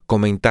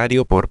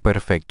Comentario por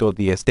perfecto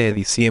 10 de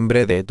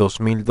diciembre de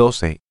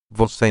 2012.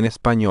 Voz en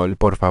español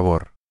por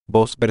favor.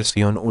 Voz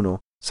versión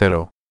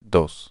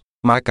 1.0.2.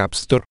 Mac App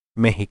Store,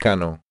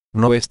 mexicano.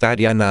 No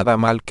estaría nada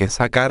mal que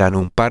sacaran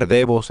un par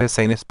de voces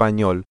en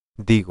español.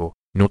 Digo,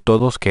 no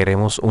todos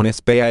queremos un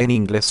espía en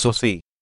inglés, o sí.